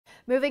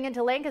Moving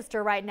into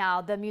Lancaster right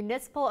now, the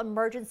Municipal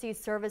Emergency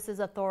Services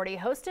Authority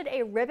hosted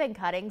a ribbon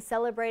cutting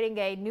celebrating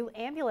a new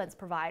ambulance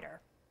provider.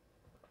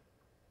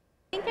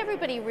 I think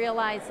everybody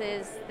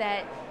realizes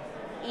that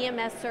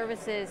EMS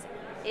services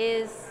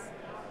is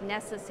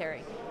necessary.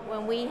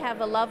 When we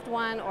have a loved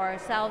one or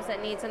ourselves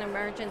that needs an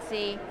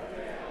emergency,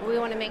 we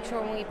want to make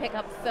sure when we pick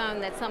up the phone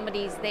that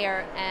somebody's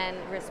there and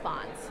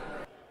responds.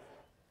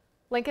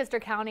 Lancaster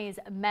County's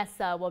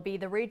MESA will be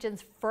the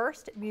region's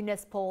first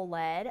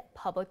municipal-led,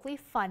 publicly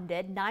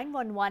funded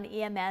 911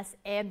 EMS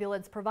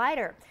ambulance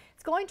provider.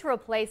 It's going to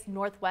replace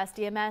Northwest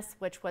EMS,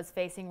 which was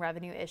facing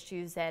revenue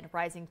issues and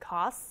rising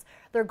costs.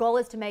 Their goal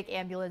is to make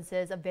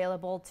ambulances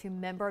available to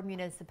member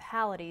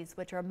municipalities,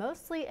 which are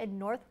mostly in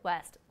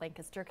Northwest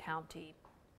Lancaster County.